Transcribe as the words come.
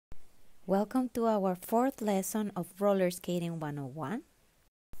Welcome to our fourth lesson of Roller Skating 101.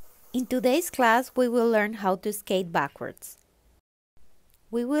 In today's class, we will learn how to skate backwards.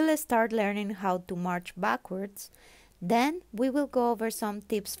 We will start learning how to march backwards. Then we will go over some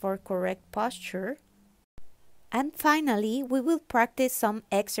tips for correct posture. And finally, we will practice some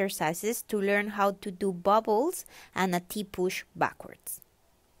exercises to learn how to do bubbles and a T-push backwards.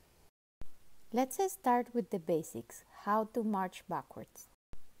 Let's start with the basics, how to march backwards.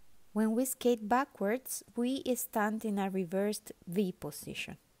 When we skate backwards, we stand in a reversed V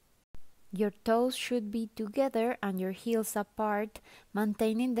position. Your toes should be together and your heels apart,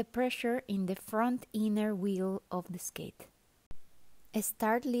 maintaining the pressure in the front inner wheel of the skate.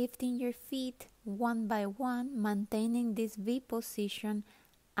 Start lifting your feet one by one, maintaining this V position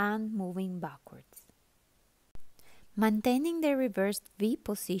and moving backwards. Maintaining the reversed V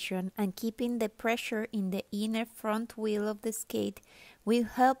position and keeping the pressure in the inner front wheel of the skate will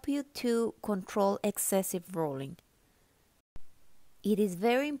help you to control excessive rolling. It is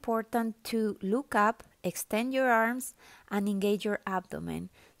very important to look up, extend your arms, and engage your abdomen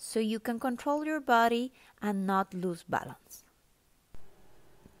so you can control your body and not lose balance.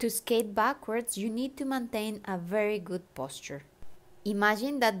 To skate backwards, you need to maintain a very good posture.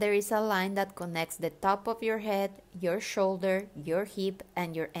 Imagine that there is a line that connects the top of your head, your shoulder, your hip,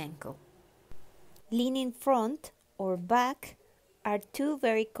 and your ankle. Leaning front or back are two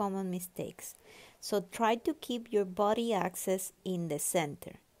very common mistakes, so try to keep your body axis in the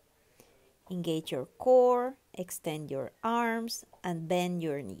center. Engage your core, extend your arms, and bend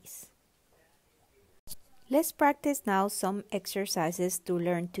your knees. Let's practice now some exercises to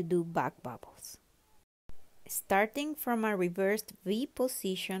learn to do back bubbles. Starting from a reversed V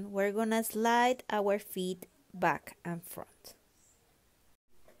position, we're gonna slide our feet back and front.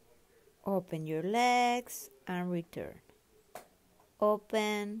 Open your legs and return.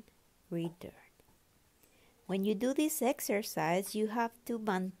 Open, return. When you do this exercise, you have to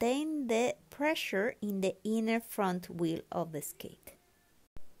maintain the pressure in the inner front wheel of the skate.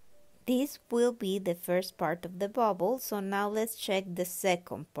 This will be the first part of the bubble, so now let's check the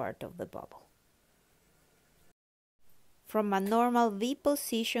second part of the bubble. From a normal V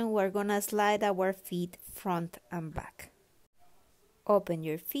position, we're gonna slide our feet front and back. Open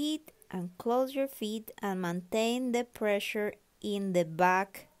your feet and close your feet and maintain the pressure in the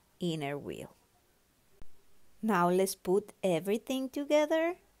back inner wheel. Now let's put everything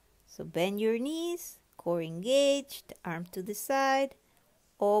together. So bend your knees, core engaged, arm to the side,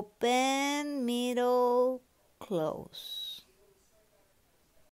 open, middle, close.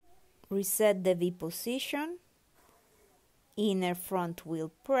 Reset the V position. Inner front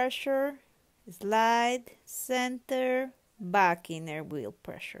wheel pressure, slide, center, back inner wheel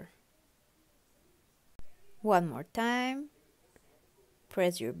pressure. One more time.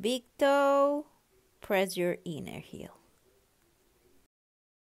 Press your big toe, press your inner heel.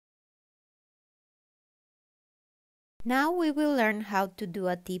 Now we will learn how to do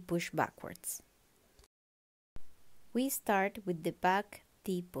a T-push backwards. We start with the back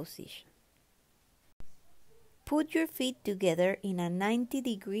T position. Put your feet together in a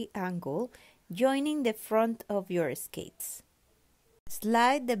 90-degree angle, joining the front of your skates.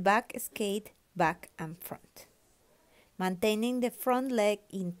 Slide the back skate back and front, maintaining the front leg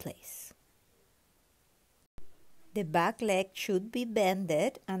in place. The back leg should be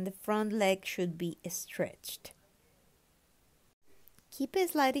bended and the front leg should be stretched. Keep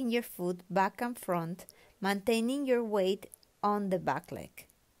sliding your foot back and front, maintaining your weight on the back leg.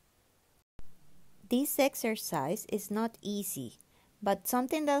 This exercise is not easy, but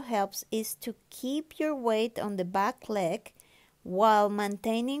something that helps is to keep your weight on the back leg while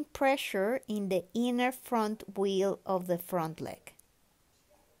maintaining pressure in the inner front wheel of the front leg.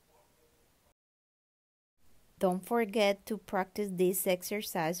 Don't forget to practice this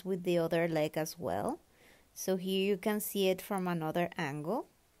exercise with the other leg as well. So here you can see it from another angle.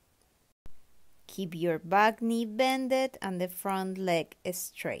 Keep your back knee bended and the front leg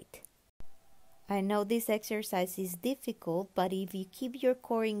straight. I know this exercise is difficult, but if you keep your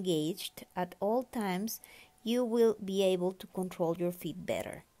core engaged at all times, you will be able to control your feet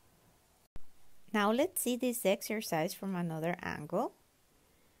better. Now let's see this exercise from another angle.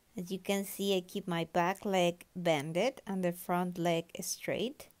 As you can see, I keep my back leg bended and the front leg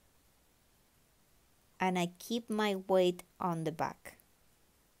straight. And I keep my weight on the back.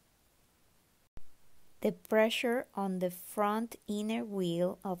 The pressure on the front inner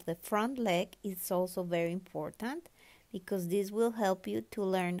wheel of the front leg is also very important because this will help you to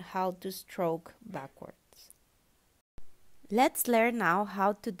learn how to stroke backwards. Let's learn now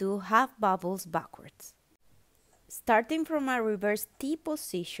how to do half bubbles backwards. Starting from a reverse T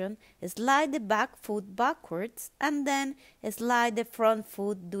position, slide the back foot backwards and then slide the front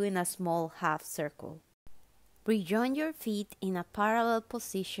foot doing a small half circle. Rejoin your feet in a parallel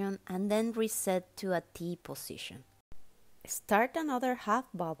position and then reset to a T position. Start another half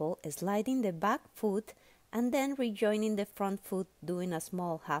bubble, sliding the back foot and then rejoining the front foot doing a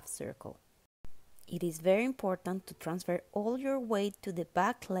small half circle. It is very important to transfer all your weight to the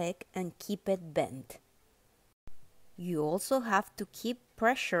back leg and keep it bent. You also have to keep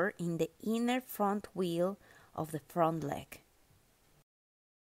pressure in the inner front wheel of the front leg.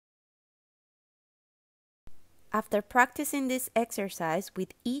 After practicing this exercise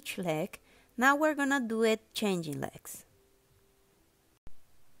with each leg, now we're gonna do it changing legs.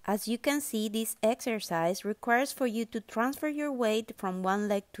 As you can see, this exercise requires for you to transfer your weight from one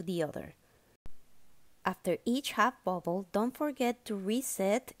leg to the other. After each half bubble, don't forget to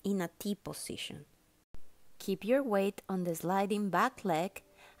reset in a T position. Keep your weight on the sliding back leg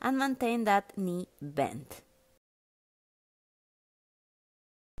and maintain that knee bent.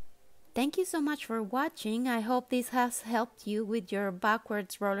 Thank you so much for watching. I hope this has helped you with your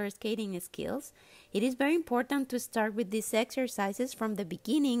backwards roller skating skills. It is very important to start with these exercises from the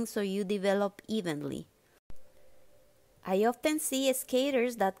beginning so you develop evenly. I often see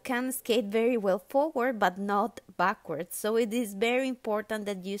skaters that can skate very well forward but not backwards, so it is very important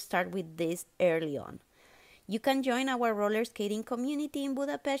that you start with this early on. You can join our roller skating community in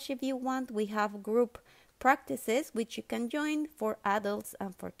Budapest if you want. We have group practices which you can join for adults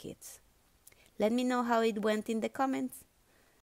and for kids. Let me know how it went in the comments.